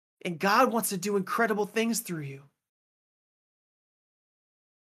 And God wants to do incredible things through you.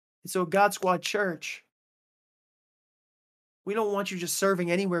 And so, God Squad Church, we don't want you just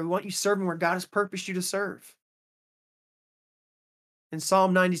serving anywhere. We want you serving where God has purposed you to serve. In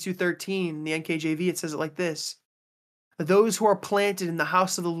Psalm 92:13, the NKJV, it says it like this: "Those who are planted in the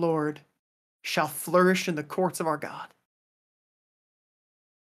house of the Lord shall flourish in the courts of our God."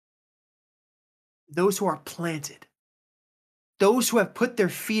 Those who are planted, those who have put their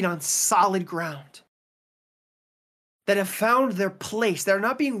feet on solid ground, that have found their place, that are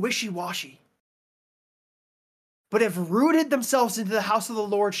not being wishy-washy, but have rooted themselves into the house of the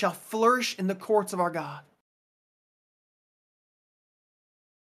Lord shall flourish in the courts of our God.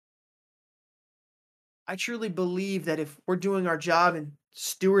 I truly believe that if we're doing our job and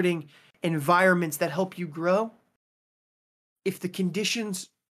stewarding environments that help you grow, if the conditions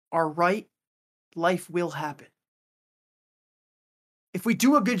are right, life will happen. If we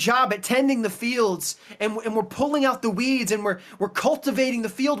do a good job at tending the fields and we're pulling out the weeds and we're cultivating the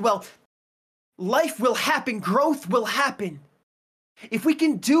field well, life will happen, growth will happen. If we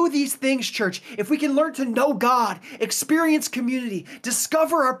can do these things, church, if we can learn to know God, experience community,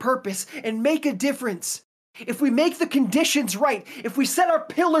 discover our purpose, and make a difference, if we make the conditions right, if we set our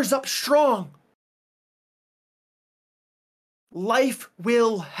pillars up strong, life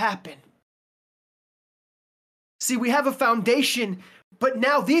will happen. See, we have a foundation, but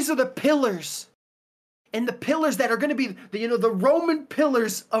now these are the pillars, and the pillars that are going to be the Roman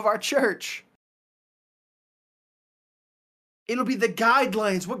pillars of our church. It'll be the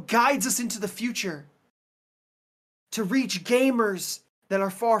guidelines, what guides us into the future to reach gamers that are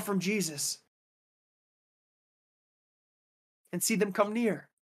far from Jesus and see them come near.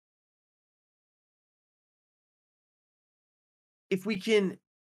 If we can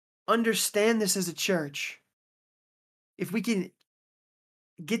understand this as a church, if we can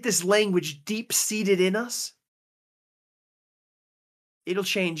get this language deep-seated in us, it'll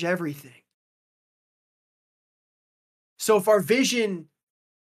change everything. So if our vision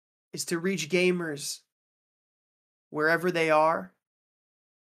is to reach gamers wherever they are,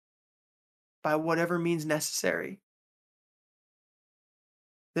 by whatever means necessary,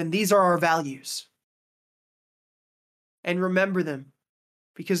 then these are our values. And remember them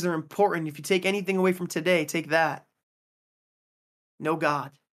because they're important. If you take anything away from today, take that. Know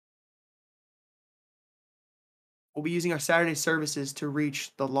God. We'll be using our Saturday services to reach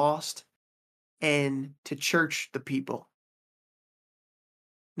the lost and to church the people.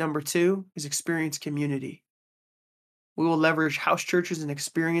 Number 2 is experience community. We will leverage house churches and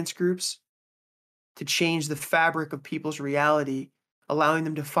experience groups to change the fabric of people's reality, allowing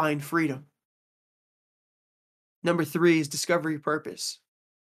them to find freedom. Number 3 is discovery purpose.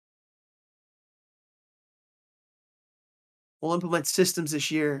 We'll implement systems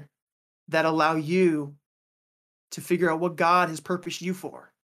this year that allow you to figure out what God has purposed you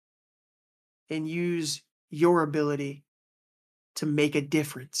for and use your ability to make a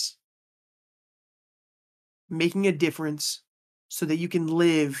difference. Making a difference so that you can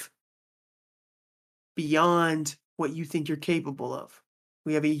live beyond what you think you're capable of.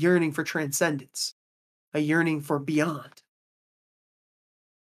 We have a yearning for transcendence, a yearning for beyond,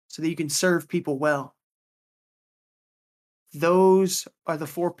 so that you can serve people well. Those are the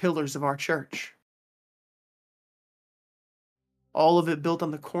 4 pillars of our church. All of it built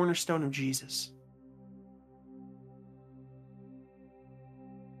on the cornerstone of Jesus.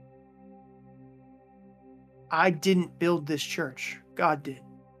 I didn't build this church. God did.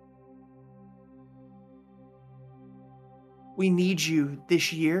 We need you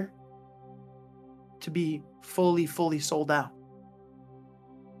this year to be fully sold out.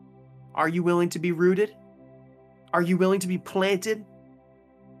 Are you willing to be rooted? Are you willing to be planted?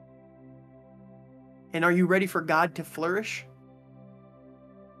 And are you ready for God to flourish?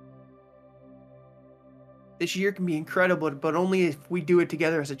 This year can be incredible, but only if we do it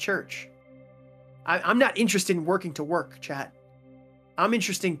together as a church. I'm not interested in working to work, chat. I'm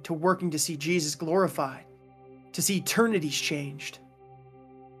interested to working to see Jesus glorified, to see eternities changed.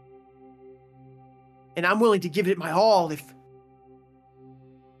 And I'm willing to give it my all if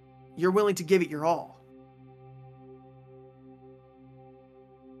you're willing to give it your all.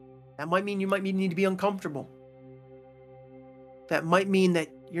 That might mean you might need to be uncomfortable. That might mean that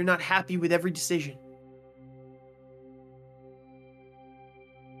you're not happy with every decision.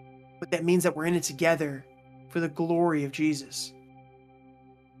 But that means that we're in it together for the glory of Jesus.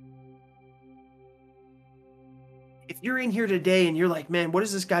 If you're in here today and you're like, man, what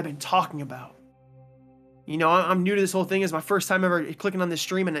has this guy been talking about? You know, I'm new to this whole thing. It's my first time ever clicking on this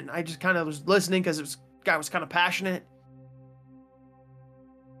stream, and I just kind of was listening because the guy was kind of passionate.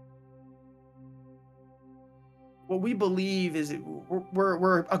 What we believe is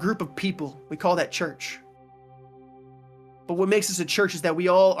we're a group of people. We call that church. But what makes us a church is that we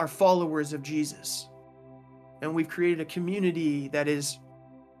all are followers of Jesus. And we've created a community that is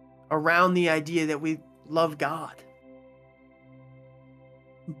around the idea that we love God.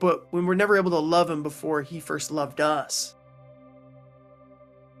 But when we're never able to love him before he first loved us.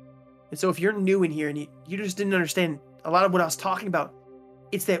 And so if you're new in here and you just didn't understand a lot of what I was talking about,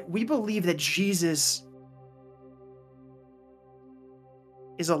 it's that we believe that Jesus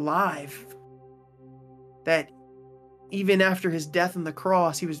is alive. That even after his death on the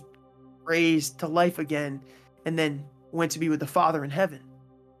cross, he was raised to life again and then went to be with the Father in heaven.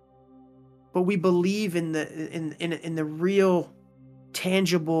 But we believe in the real,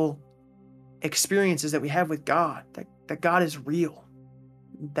 tangible experiences that we have with God, that God is real,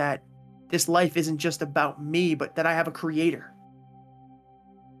 that this life isn't just about me, but that I have a creator.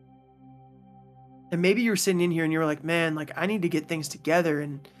 And maybe you're sitting in here and you're like, man, like I need to get things together.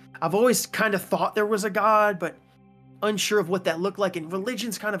 And I've always kind of thought there was a God, but unsure of what that looked like. And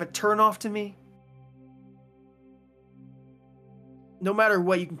religion's kind of a turnoff to me. No matter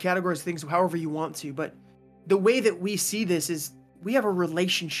what, you can categorize things however you want to, but the way that we see this is we have a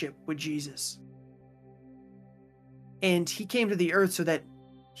relationship with Jesus. And he came to the earth so that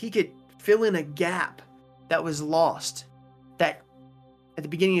he could fill in a gap that was lost. That at the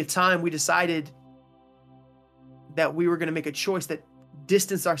beginning of time, we decided that we were going to make a choice that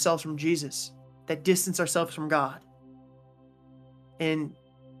distanced ourselves from Jesus, that distanced ourselves from God. And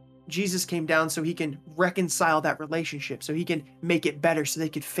Jesus came down so he can reconcile that relationship, so he can make it better, so they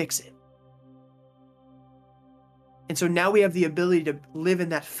could fix it. And so now we have the ability to live in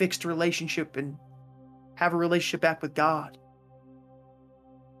that fixed relationship and have a relationship back with God.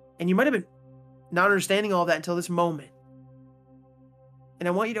 And you might have been not understanding all that until this moment. And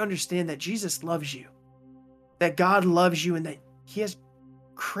I want you to understand that Jesus loves you, that God loves you, and that he has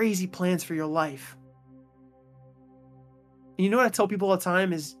crazy plans for your life. And you know what I tell people all the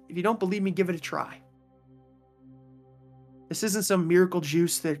time is, if you don't believe me, give it a try. This isn't some miracle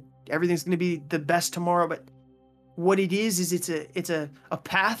juice that everything's going to be the best tomorrow, but what it is it's a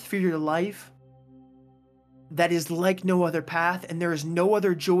path for your life that is like no other path, and there is no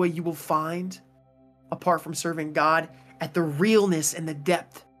other joy you will find apart from serving God at the realness and the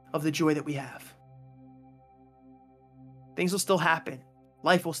depth of the joy that we have. Things will still happen.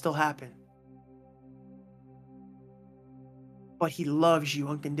 Life will still happen. But he loves you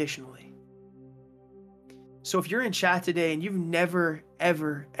unconditionally. So if you're in chat today and you've never,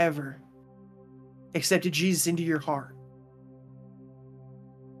 ever, ever accepted Jesus into your heart,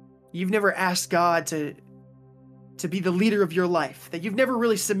 you've never asked God to be the leader of your life, that you've never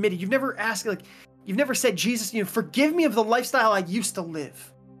really submitted, you've never asked, like, you've never said, Jesus, forgive me of the lifestyle I used to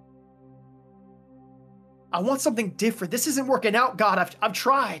live. I want something different. This isn't working out, God. I've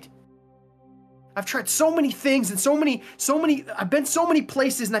tried. I've tried so many things and so many, I've been so many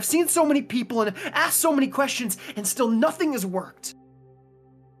places and I've seen so many people and asked so many questions and still nothing has worked.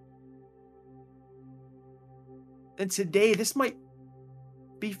 And today, this might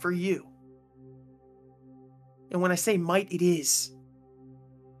be for you. And when I say might, it is.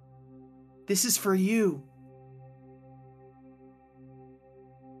 This is for you.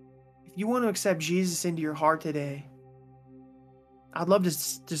 If you want to accept Jesus into your heart today, I'd love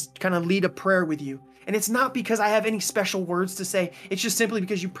to just kind of lead a prayer with you. And it's not because I have any special words to say. It's just simply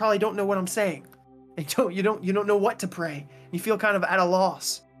because you probably don't know what I'm saying. And you don't know what to pray. You feel kind of at a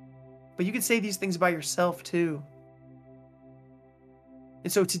loss. But you can say these things by yourself too.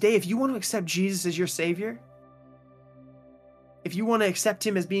 And so today, if you want to accept Jesus as your Savior, if you want to accept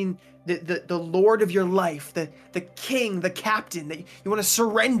him as being the Lord of your life, the King, the Captain, that you want to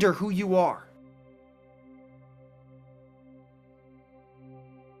surrender who you are,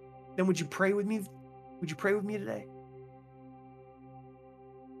 then would you pray with me? Would you pray with me today?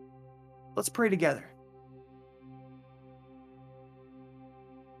 Let's pray together.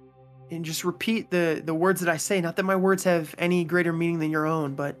 And just repeat the words that I say. Not that my words have any greater meaning than your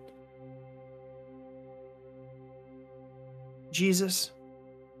own, but Jesus,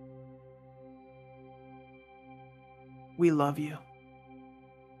 we love you.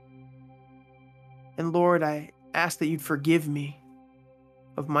 And Lord, I ask that you'd forgive me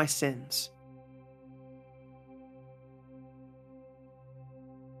of my sins.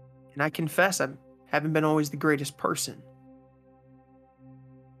 And I confess I haven't been always the greatest person.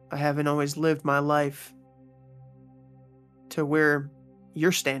 I haven't always lived my life to where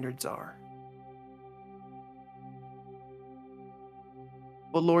your standards are.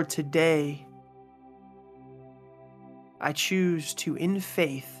 But Lord, today, I choose to, in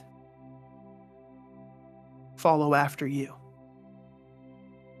faith, follow after you.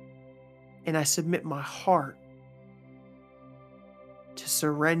 And I submit my heart to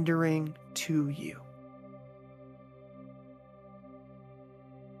surrendering to you.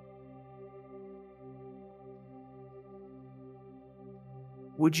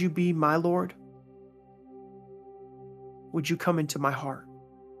 Would you be my Lord? Would you come into my heart?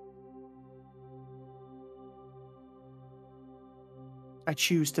 I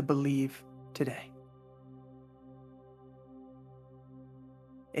choose to believe today.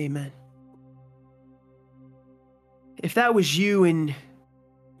 Amen. If that was you and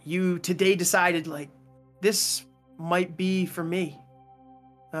you today decided, like, this might be for me,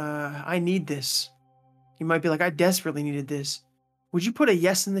 I need this. You might be like, I desperately needed this. Would you put a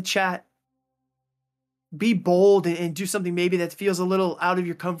yes in the chat? Be bold and do something maybe that feels a little out of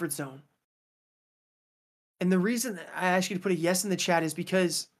your comfort zone. And the reason that I ask you to put a yes in the chat is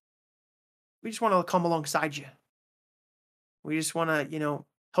because we just want to come alongside you. We just want to,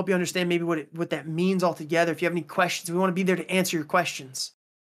 help you understand maybe what that means altogether. If you have any questions, we want to be there to answer your questions.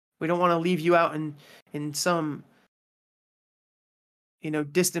 We don't want to leave you out in some,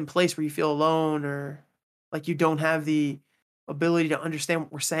 distant place where you feel alone or like you don't have the ability to understand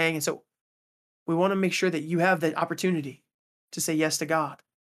what we're saying. And so we want to make sure that you have the opportunity to say yes to God.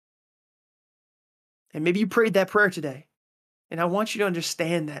 And maybe you prayed that prayer today. And I want you to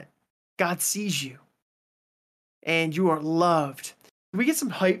understand that God sees you and you are loved. Can we get some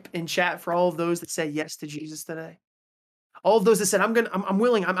hype in chat for all of those that said yes to Jesus today? All of those that said, I'm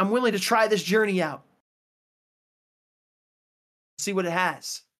willing to try this journey out. See what it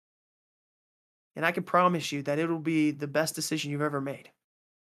has. And I can promise you that it'll be the best decision you've ever made.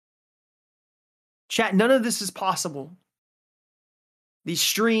 Chat, none of this is possible. These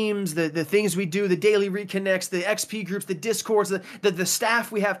streams, the things we do, the daily reconnects, the XP groups, the discords, the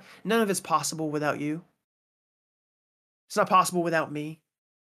staff we have, none of it's possible without you. It's not possible without me.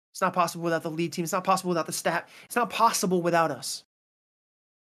 It's not possible without the lead team. It's not possible without the staff. It's not possible without us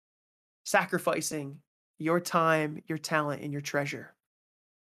sacrificing your time, your talent, and your treasure.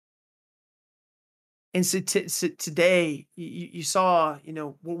 And so, today, you saw,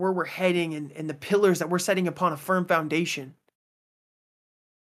 where we're heading and the pillars that we're setting upon a firm foundation.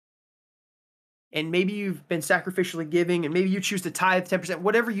 And maybe you've been sacrificially giving, and maybe you choose to tithe 10%,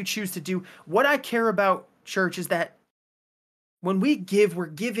 whatever you choose to do. What I care about, church, is that when we give, we're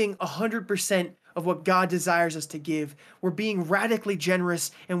giving 100% of what God desires us to give. We're being radically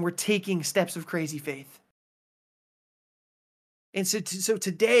generous, and we're taking steps of crazy faith. And so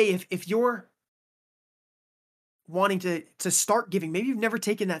today, if you're wanting to start giving, maybe you've never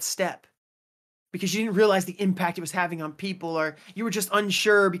taken that step because you didn't realize the impact it was having on people, or you were just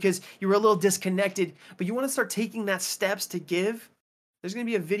unsure because you were a little disconnected, but you want to start taking that steps to give. There's going to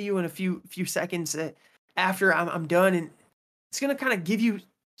be a video in a few seconds after I'm done, and it's going to kind of give you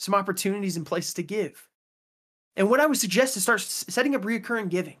some opportunities and places to give. And what I would suggest is start setting up recurring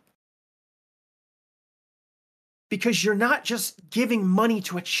giving, because you're not just giving money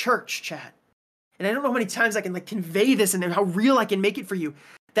to a church, chat. And I don't know how many times I can convey this and how real I can make it for you,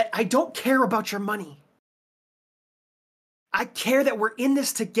 that I don't care about your money. I care that we're in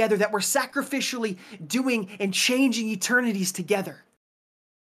this together, that we're sacrificially doing and changing eternities together.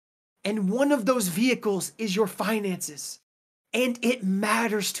 And one of those vehicles is your finances. And it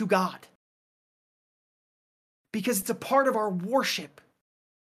matters to God, because it's a part of our worship.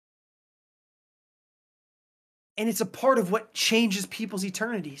 And it's a part of what changes people's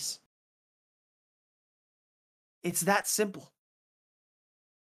eternities. It's that simple.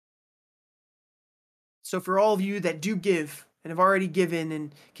 So for all of you that do give and have already given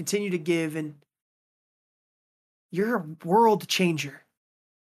and continue to give, and you're a world changer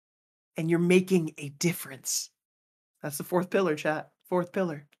and you're making a difference. That's the fourth pillar, chat. Fourth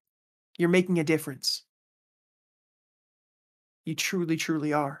pillar. You're making a difference. You truly,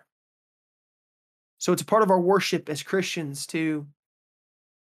 truly are. So it's a part of our worship as Christians to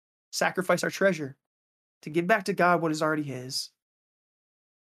sacrifice our treasure, to give back to God what is already His,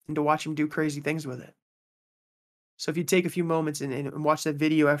 and to watch Him do crazy things with it. So if you take a few moments and watch that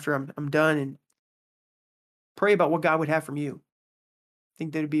video after I'm done, and pray about what God would have from you, I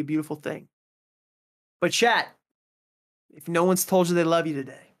think that would be a beautiful thing. But chat, if no one's told you they love you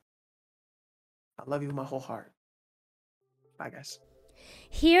today, I love you with my whole heart. Bye, guys.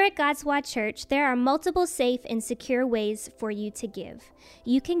 Here at God's Squad Church, there are multiple safe and secure ways for you to give.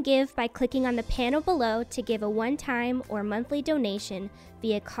 You can give by clicking on the panel below to give a one-time or monthly donation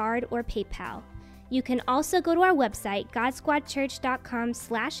via card or PayPal. You can also go to our website,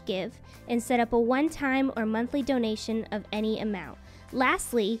 godsquadchurch.com/give, and set up a one-time or monthly donation of any amount.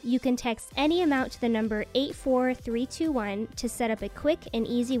 Lastly, you can text any amount to the number 84321 to set up a quick and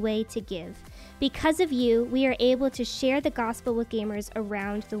easy way to give. Because of you, we are able to share the gospel with gamers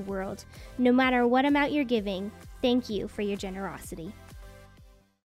around the world. No matter what amount you're giving, thank you for your generosity.